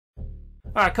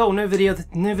Alright, cool, new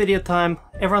video time.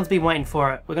 Everyone's been waiting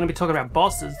for it. We're gonna be talking about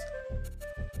bosses.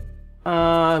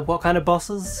 What kind of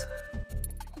bosses?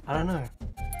 I don't know.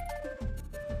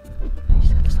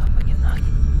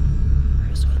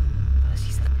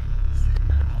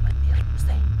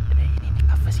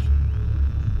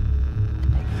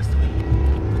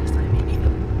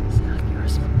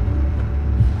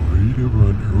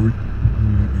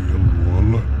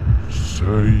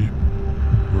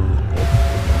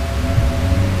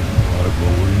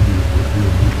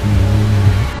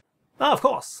 Oh, of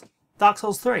course! Dark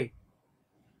Souls 3.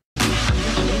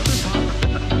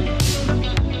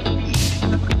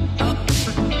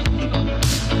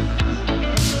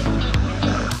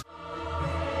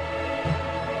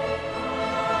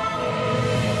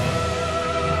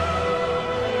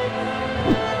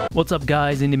 What's up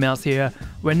guys, Indeimaus here.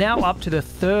 We're now up to the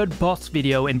third boss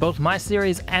video in both my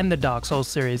series and the Dark Souls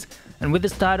series, and with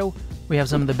this title, we have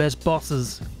some of the best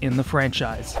bosses in the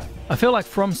franchise. I feel like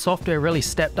From Software really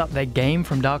stepped up their game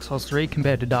from Dark Souls 3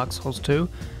 compared to Dark Souls 2.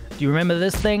 Do you remember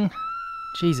this thing?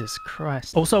 Jesus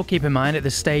Christ. Also keep in mind at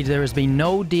this stage there has been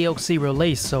no DLC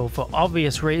release, so for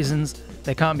obvious reasons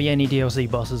there can't be any DLC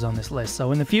bosses on this list.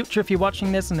 So in the future if you're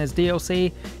watching this and there's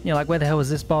DLC, you're like, where the hell is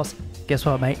this boss? Guess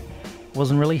what, mate? It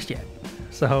wasn't released yet.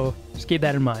 So just keep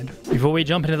that in mind. Before we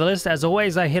jump into the list, as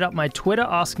always I hit up my Twitter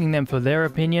asking them for their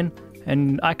opinion,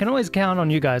 and I can always count on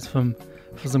you guys for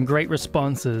some great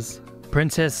responses.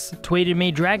 Princess tweeted me,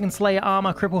 Dragon Slayer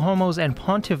armor, cripple homos, and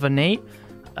pontifanate.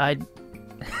 I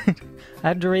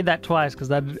had to read that twice because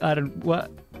I don't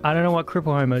know what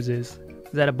cripple homos is.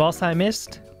 Is that a boss I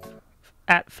missed?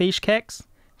 At Fishkex?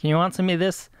 Can you answer me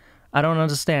this? I don't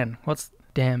understand.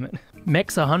 Damn it.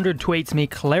 Mex100 tweets me,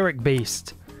 Cleric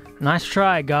Beast. Nice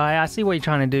try, guy. I see what you're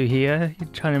trying to do here. You're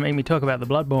trying to make me talk about the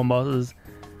Bloodborne bosses.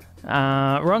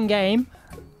 Wrong game.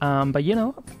 But you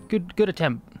know, good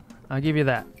attempt. I'll give you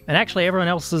that. And actually everyone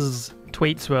else's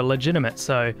tweets were legitimate,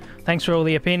 so thanks for all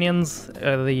the opinions,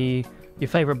 your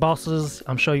favorite bosses.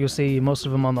 I'm sure you'll see most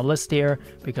of them on the list here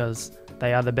because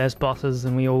they are the best bosses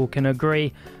and we all can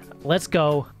agree. Let's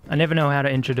go. I never know how to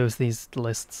introduce these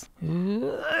lists.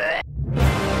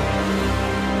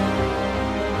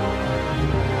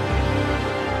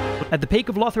 At the peak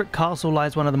of Lothric Castle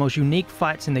lies one of the most unique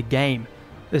fights in the game.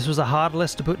 This was a hard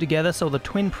list to put together, so the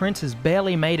Twin Princes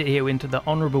barely made it here into the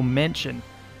honorable mention.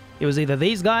 It was either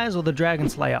these guys or the Dragon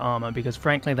Slayer armor, because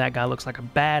frankly that guy looks like a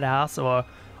badass, or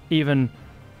even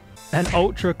an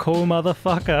ultra cool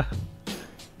motherfucker.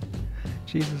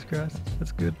 Jesus Christ,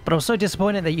 that's good. But I was so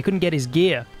disappointed that you couldn't get his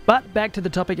gear. But back to the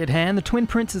topic at hand, the Twin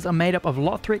Princes are made up of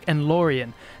Lothric and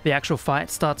Lorien. The actual fight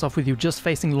starts off with you just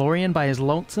facing Lorien by his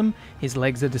lonesome. His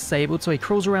legs are disabled, so he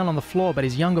crawls around on the floor, but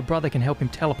his younger brother can help him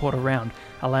teleport around,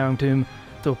 allowing him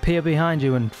to appear behind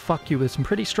you and fuck you with some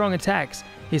pretty strong attacks.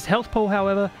 His health pool,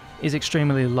 however, is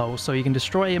extremely low, so you can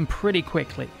destroy him pretty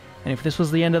quickly. And if this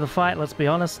was the end of the fight, let's be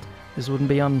honest, this wouldn't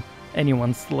be on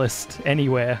anyone's list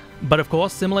anywhere. But of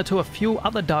course, similar to a few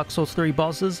other Dark Souls 3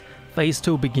 bosses, Phase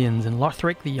 2 begins and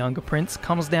Lothric, the younger prince,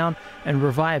 comes down and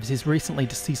revives his recently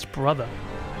deceased brother.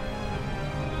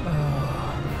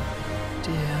 Oh,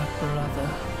 dear brother,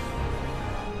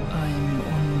 I'm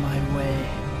on my way.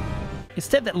 It's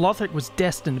said that Lothric was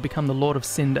destined to become the Lord of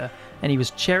Cinder, and he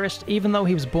was cherished even though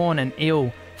he was born an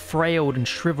ill, frailed and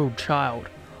shriveled child.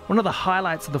 One of the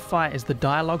highlights of the fight is the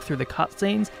dialogue through the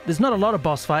cutscenes. There's not a lot of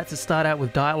boss fights that start out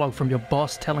with dialogue from your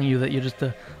boss telling you that you're just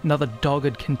another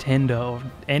dogged contender, or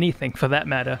anything for that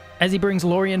matter. As he brings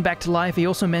Lorien back to life, he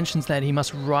also mentions that he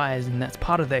must rise, and that's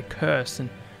part of their curse, and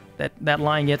that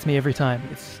line gets me every time.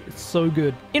 It's so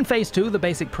good. In Phase 2, the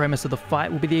basic premise of the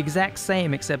fight will be the exact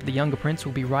same, except the younger prince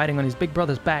will be riding on his big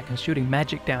brother's back and shooting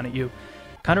magic down at you.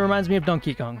 Kind of reminds me of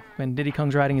Donkey Kong, when Diddy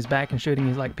Kong's riding his back and shooting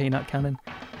his like peanut cannon.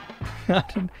 I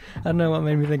don't know what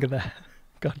made me think of that.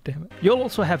 God damn it. You'll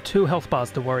also have 2 health bars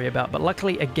to worry about, but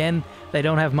luckily, again, they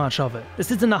don't have much of it.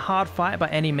 This isn't a hard fight by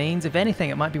any means. If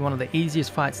anything, it might be one of the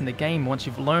easiest fights in the game once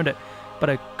you've learned it, but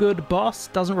a good boss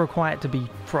doesn't require it to be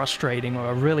frustrating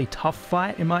or a really tough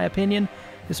fight, in my opinion.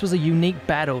 This was a unique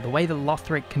battle. The way that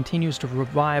Lothric continues to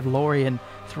revive Lorien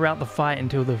throughout the fight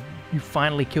until you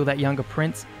finally kill that younger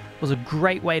prince was a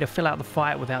great way to fill out the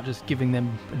fight without just giving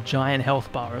them a giant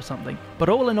health bar or something. But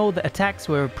all in all, the attacks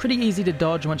were pretty easy to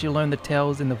dodge once you learned the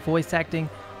tells, and the voice acting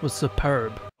was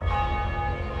superb.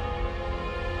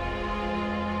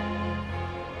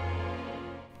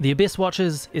 The Abyss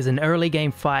Watchers is an early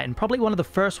game fight and probably one of the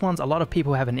first ones a lot of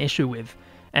people have an issue with.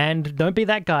 And don't be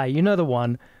that guy, you know the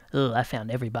one. Ugh, I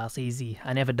found every boss easy.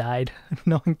 I never died.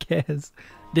 No one cares.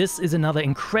 This is another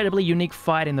incredibly unique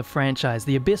fight in the franchise.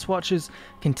 The Abyss Watchers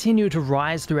continue to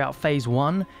rise throughout Phase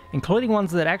 1, including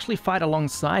ones that actually fight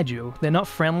alongside you. They're not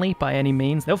friendly by any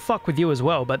means. They'll fuck with you as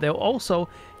well, but they'll also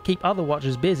keep other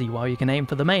watchers busy while you can aim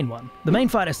for the main one. The main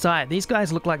fight aside, these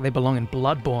guys look like they belong in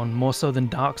Bloodborne more so than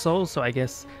Dark Souls, so I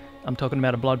guess I'm talking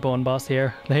about a Bloodborne boss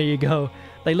here. There you go.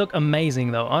 They look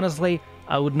amazing though. Honestly,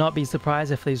 I would not be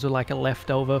surprised if these were like a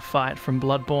leftover fight from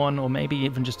Bloodborne, or maybe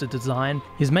even just a design.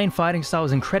 His main fighting style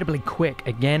is incredibly quick,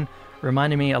 again,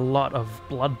 reminding me a lot of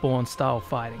Bloodborne style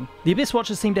fighting. The Abyss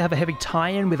Watchers seem to have a heavy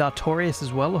tie-in with Artorias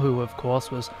as well, who of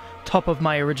course was top of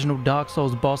my original Dark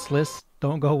Souls boss list.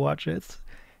 Don't go watch it.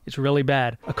 It's really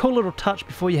bad. A cool little touch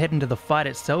before you head into the fight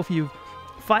itself, you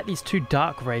fight these two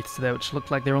dark wraiths there, which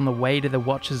look like they're on the way to the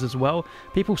Watchers as well.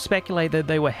 People speculate that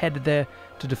they were headed there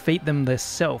to defeat them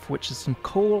themselves, which is some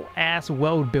cool ass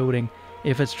world building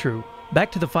if it's true.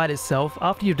 Back to the fight itself,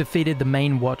 after you've defeated the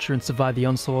main Watcher and survived the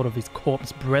onslaught of his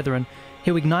corpse brethren,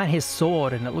 he'll ignite his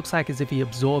sword, and it looks like as if he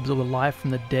absorbs all the life from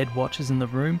the dead Watchers in the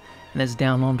room and is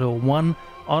down onto a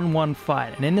one-on-one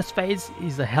fight. And in this phase,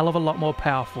 he's a hell of a lot more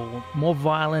powerful, more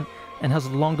violent, and has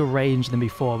longer range than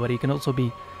before, but he can also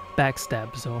be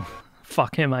backstabbed, so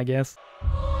fuck him, I guess.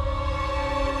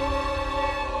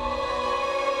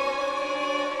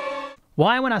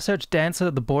 Why, when I search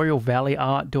Dancer, the Boreal Valley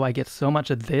art, do I get so much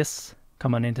of this?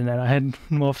 Come on, internet, I had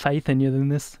more faith in you than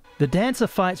this. The Dancer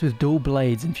fights with dual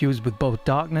blades infused with both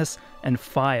darkness and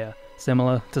fire,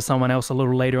 similar to someone else a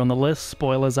little later on the list,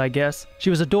 spoilers I guess. She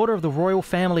was a daughter of the royal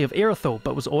family of Irithyll,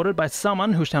 but was ordered by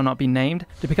someone who shall not be named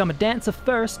to become a dancer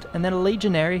first and then a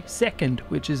legionary second,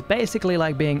 which is basically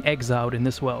like being exiled in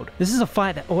this world. This is a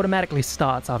fight that automatically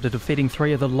starts after defeating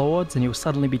 3 of the lords and you'll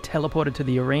suddenly be teleported to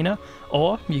the arena,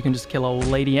 or you can just kill old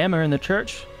Lady Emma in the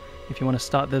church if you want to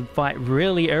start the fight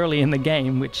really early in the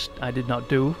game, which I did not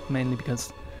do, mainly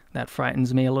because that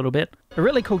frightens me a little bit. A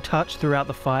really cool touch throughout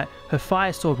the fight, her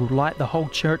fire sword will light the whole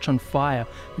church on fire,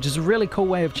 which is a really cool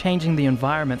way of changing the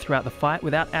environment throughout the fight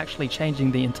without actually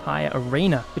changing the entire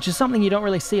arena, which is something you don't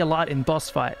really see a lot in boss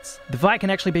fights. The fight can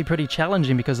actually be pretty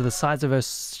challenging because of the size of her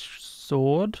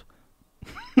sword.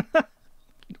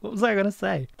 What was I gonna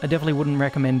say? I definitely wouldn't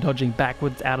recommend dodging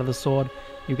backwards out of the sword.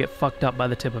 You get fucked up by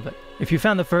the tip of it. If you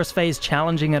found the first phase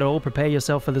challenging at all, prepare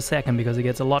yourself for the second because it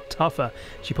gets a lot tougher.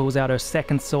 She pulls out her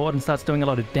second sword and starts doing a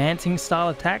lot of dancing style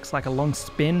attacks, like a long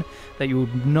spin that you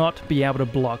would not be able to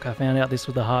block. I found out this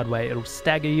was the hard way. It'll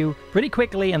stagger you pretty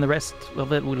quickly and the rest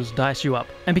of it will just dice you up.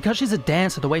 And because she's a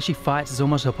dancer, the way she fights is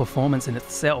almost a performance in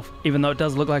itself. Even though it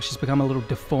does look like she's become a little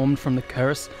deformed from the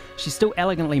curse, she still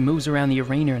elegantly moves around the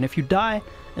arena, and if you die,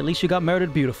 at least you got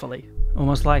murdered beautifully.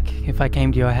 Almost like if I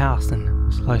came to your house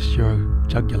and sliced your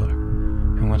jugular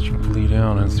and let you bleed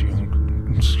out as you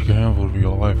scrambled for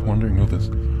your life, wondering who this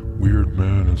weird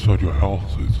man inside your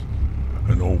house is.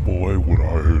 And oh boy, would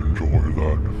I enjoy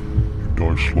that. You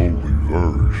die slowly,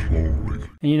 very slowly.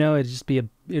 And you know, it'd just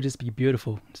be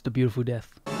beautiful. It's a beautiful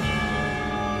death.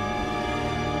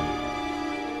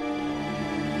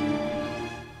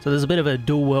 So there's a bit of a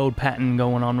dual world pattern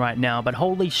going on right now, but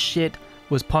holy shit,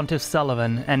 was Pontiff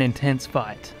Sullivan an intense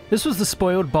fight. This was the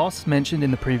spoiled boss mentioned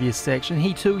in the previous section.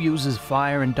 He too uses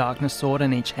fire and darkness sword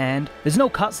in each hand. There's no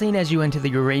cutscene as you enter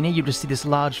the arena, you just see this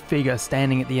large figure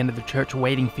standing at the end of the church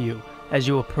waiting for you. As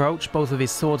you approach, both of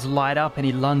his swords light up and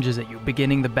he lunges at you,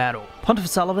 beginning the battle. Pontiff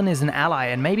Sullivan is an ally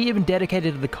and maybe even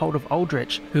dedicated to the cult of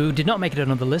Aldrich, who did not make it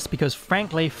on the list because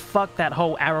frankly, fuck that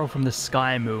whole arrow from the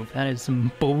sky move. That is some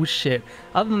bullshit.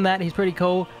 Other than that, he's pretty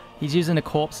cool. He's using a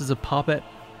corpse as a puppet.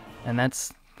 And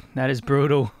that is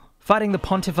brutal. Fighting the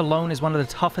Pontiff alone is one of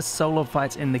the toughest solo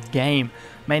fights in the game,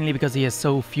 mainly because he has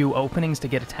so few openings to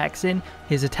get attacks in.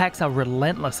 His attacks are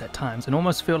relentless at times and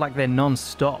almost feel like they're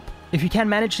non-stop. If you can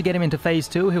manage to get him into phase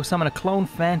 2, he'll summon a clone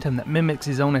phantom that mimics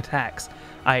his own attacks.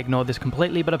 I ignored this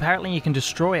completely, but apparently you can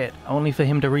destroy it, only for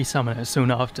him to resummon it soon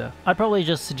after. I'd probably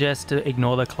just suggest to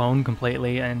ignore the clone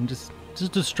completely and just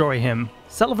destroy him.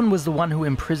 Sullivan was the one who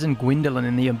imprisoned Gwyndolin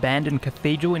in the abandoned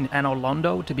cathedral in Anor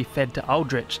Londo to be fed to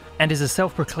Aldrich, and is a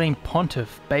self-proclaimed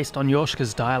pontiff based on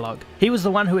Yorshka's dialogue. He was the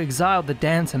one who exiled the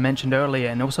dancer mentioned earlier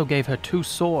and also gave her 2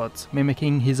 swords,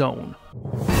 mimicking his own.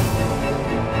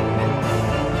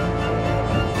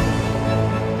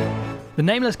 The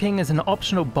Nameless King is an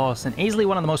optional boss and easily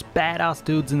one of the most badass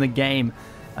dudes in the game.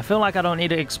 I feel like I don't need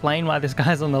to explain why this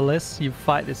guy's on the list. You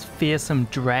fight this fearsome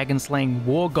dragon-slaying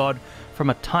war god from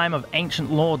a time of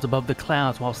ancient lords above the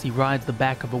clouds whilst he rides the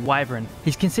back of a wyvern.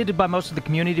 He's considered by most of the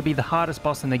community to be the hardest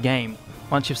boss in the game.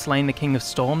 Once you've slain the King of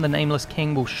Storm, the Nameless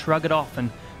King will shrug it off and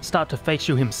start to face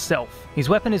you himself. His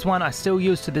weapon is one I still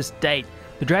use to this date,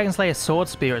 The Dragon Slayer Sword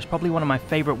Spear is probably one of my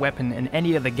favorite weapons in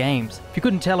any of the games. If you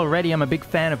couldn't tell already, I'm a big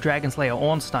fan of Dragon Slayer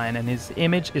Ornstein, and his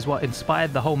image is what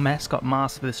inspired the whole mascot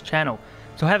mask for this channel,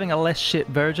 so having a less shit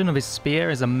version of his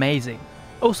spear is amazing.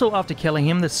 Also, after killing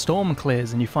him, the storm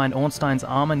clears and you find Ornstein's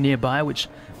armor nearby, which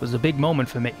was a big moment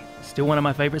for me. Still one of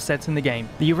my favorite sets in the game.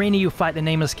 The arena you fight the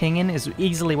Nameless King in is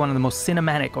easily one of the most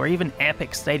cinematic or even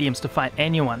epic stadiums to fight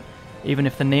anyone. Even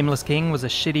if the Nameless King was a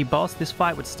shitty boss, this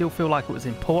fight would still feel like it was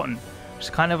important. Which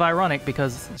is kind of ironic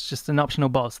because it's just an optional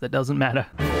boss that doesn't matter.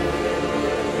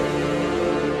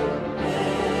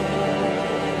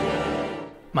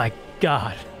 My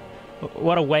god,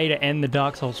 what a way to end the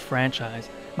Dark Souls franchise.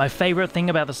 My favorite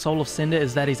thing about the Soul of Cinder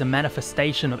is that he's a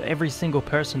manifestation of every single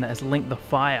person that has linked the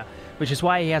fire, which is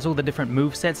why he has all the different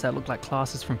movesets that look like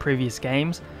classes from previous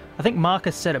games. I think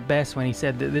Marcus said it best when he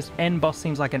said that this end boss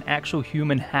seems like an actual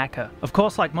human hacker. Of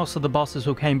course, like most of the bosses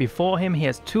who came before him, he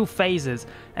has two phases,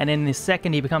 and in this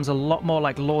second he becomes a lot more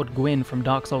like Lord Gwyn from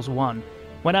Dark Souls 1.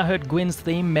 When I heard Gwyn's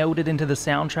theme melded into the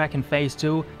soundtrack in Phase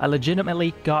 2, I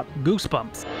legitimately got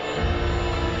goosebumps.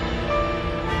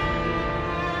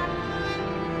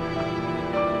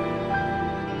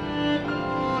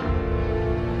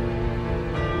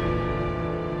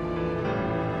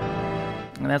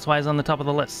 And that's why he's on the top of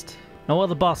the list. No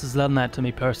other boss has done that to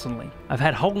me personally. I've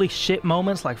had holy shit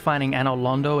moments like finding Anor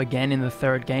Londo again in the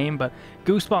third game, but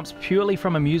goosebumps purely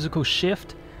from a musical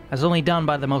shift is only done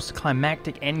by the most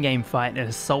climactic endgame fight in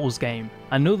a Souls game.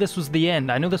 I knew this was the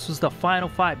end. I knew this was the final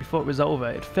fight before it was over.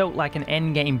 It felt like an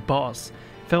endgame boss.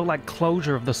 It felt like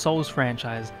closure of the Souls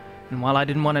franchise. And while I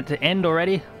didn't want it to end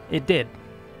already, it did.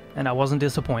 And I wasn't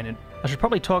disappointed. I should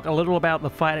probably talk a little about the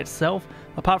fight itself.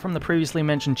 Apart from the previously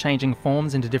mentioned changing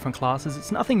forms into different classes,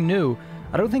 it's nothing new.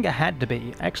 I don't think it had to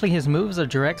be. Actually, his moves are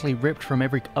directly ripped from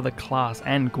every other class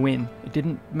and Gwyn. It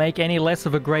didn't make any less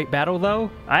of a great battle though.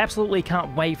 I absolutely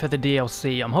can't wait for the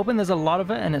DLC. I'm hoping there's a lot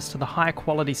of it and it's to the high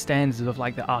quality standards of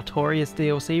like the Artorias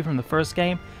DLC from the first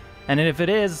game. And if it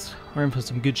is, we're in for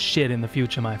some good shit in the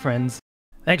future, my friends.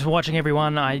 Thanks for watching,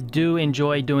 everyone. I do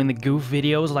enjoy doing the goof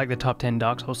videos like the top 10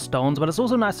 Dark Souls stones, but it's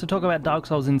also nice to talk about Dark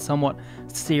Souls in somewhat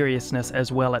seriousness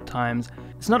as well at times.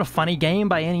 It's not a funny game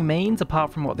by any means,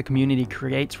 apart from what the community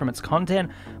creates from its content,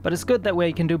 but it's good that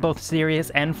we can do both serious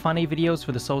and funny videos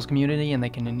for the Souls community and they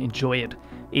can enjoy it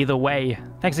either way.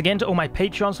 Thanks again to all my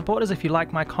Patreon supporters. If you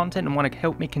like my content and want to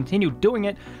help me continue doing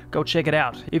it, go check it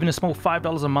out. Even a small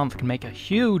 $5 a month can make a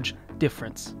huge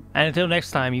difference. And until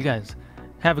next time, you guys,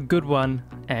 have a good one,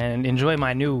 and enjoy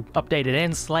my new updated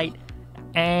end slate.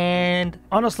 And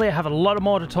honestly, I have a lot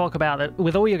more to talk about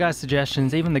with all your guys'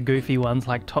 suggestions, even the goofy ones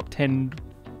like top 10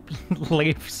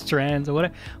 leaf strands or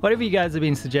whatever you guys have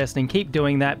been suggesting. Keep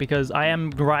doing that because I am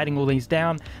writing all these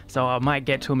down, so I might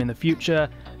get to them in the future.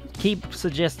 Keep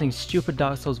suggesting stupid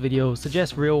Dark Souls videos,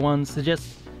 suggest real ones,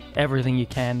 suggest everything you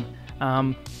can.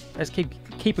 Let's keep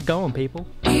it going, people.